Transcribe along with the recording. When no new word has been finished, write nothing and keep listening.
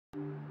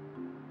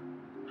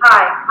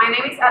Hi, my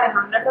name is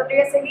Alejandra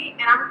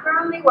and I'm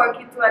currently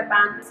working to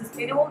advance the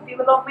Sustainable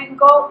Development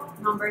Goal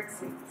number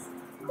 6,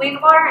 clean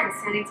water and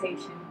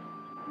sanitation.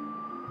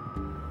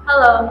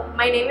 Hello,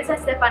 my name is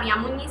Estefania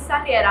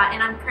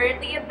and I'm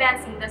currently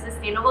advancing the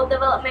Sustainable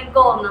Development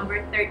Goal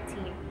number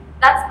 13.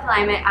 That's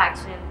climate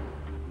action.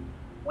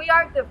 We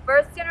are the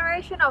first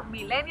generation of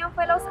Millennium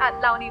Fellows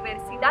at la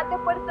Universidad de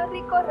Puerto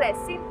Rico,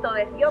 recinto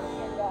de Rio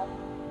Piedras.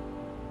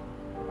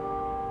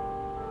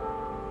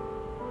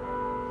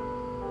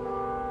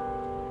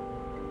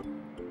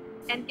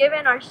 And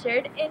given our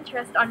shared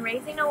interest on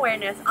raising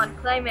awareness on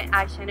climate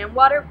action and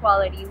water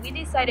quality, we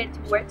decided to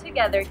work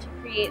together to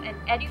create an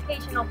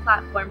educational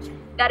platform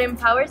that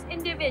empowers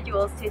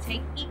individuals to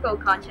take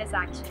eco-conscious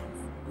actions.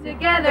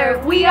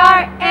 Together, we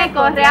are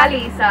Eco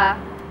Realiza.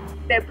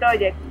 The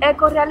project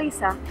Eco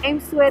Realiza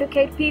aims to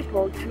educate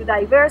people through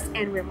diverse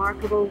and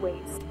remarkable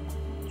ways.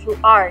 Through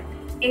art,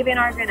 event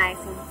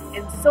organizing,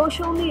 and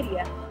social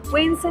media,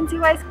 we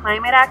incentivize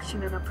climate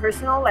action on a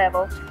personal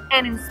level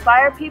and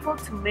inspire people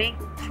to make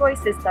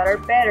choices that are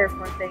better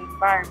for the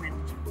environment.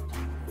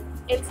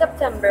 In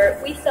September,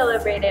 we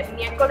celebrated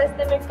Miércoles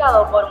de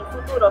Mercado por un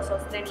Futuro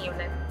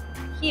Sostenible.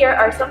 Here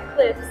are some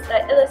clips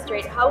that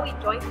illustrate how we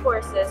joined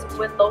forces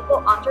with local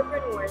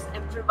entrepreneurs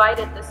and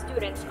provided the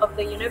students of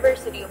the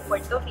University of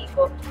Puerto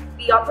Rico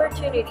the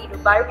opportunity to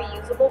buy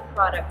reusable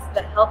products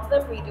that help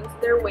them reduce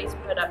their waste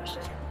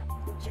production.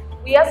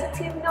 We as a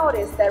team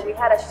noticed that we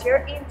had a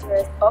shared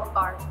interest of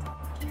art.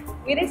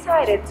 We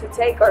decided to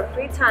take our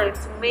free time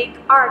to make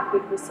art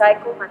with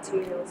recycled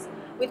materials,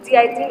 with the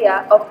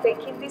idea of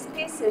taking these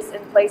pieces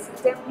and placing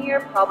them near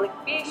public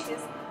beaches,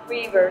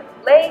 rivers,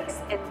 lakes,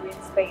 and green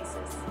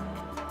spaces.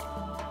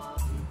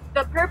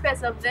 The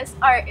purpose of this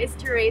art is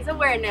to raise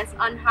awareness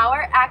on how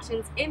our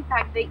actions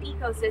impact the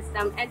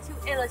ecosystem and to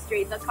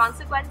illustrate the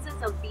consequences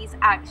of these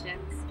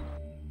actions.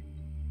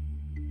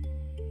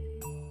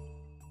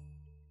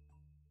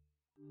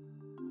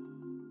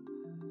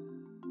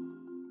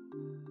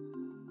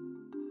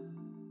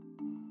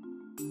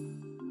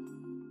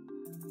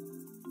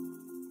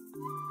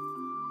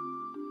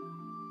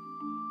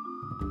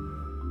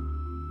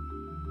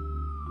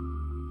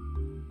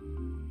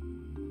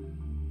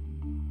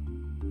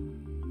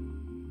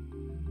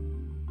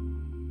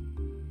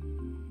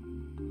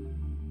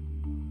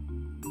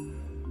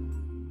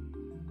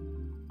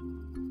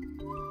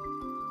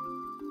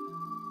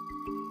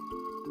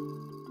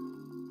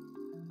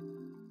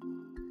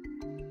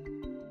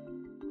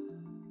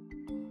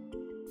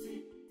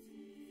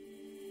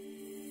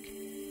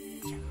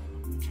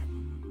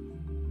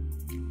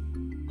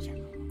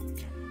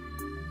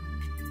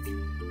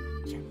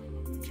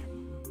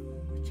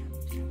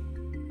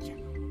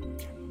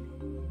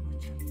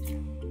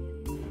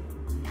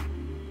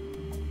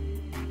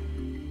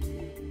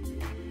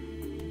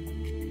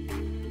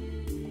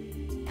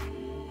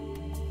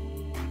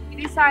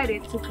 We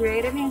decided to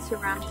create an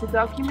Instagram to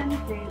document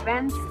the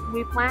events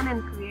we plan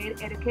and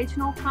create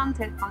educational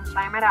content on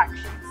climate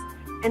actions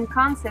and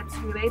concepts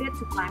related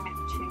to climate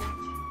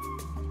change.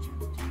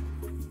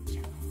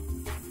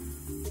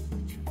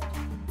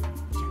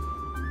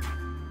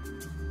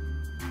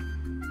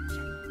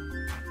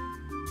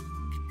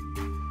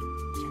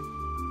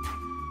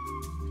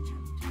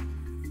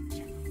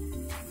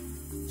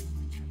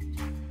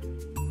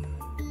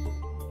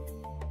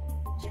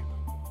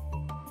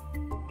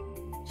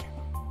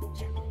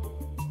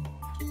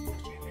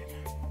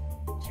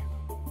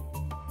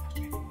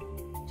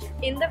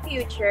 In the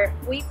future,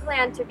 we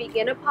plan to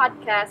begin a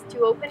podcast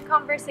to open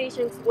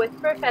conversations with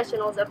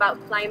professionals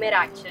about climate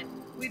action.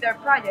 With our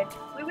project,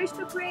 we wish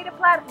to create a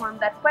platform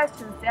that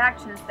questions the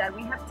actions that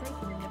we have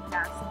taken in the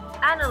past,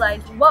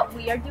 Analyze what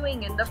we are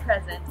doing in the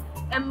present,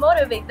 and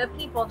motivate the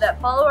people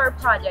that follow our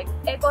project,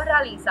 Eco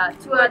Realiza,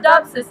 to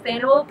adopt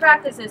sustainable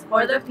practices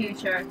for the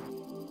future.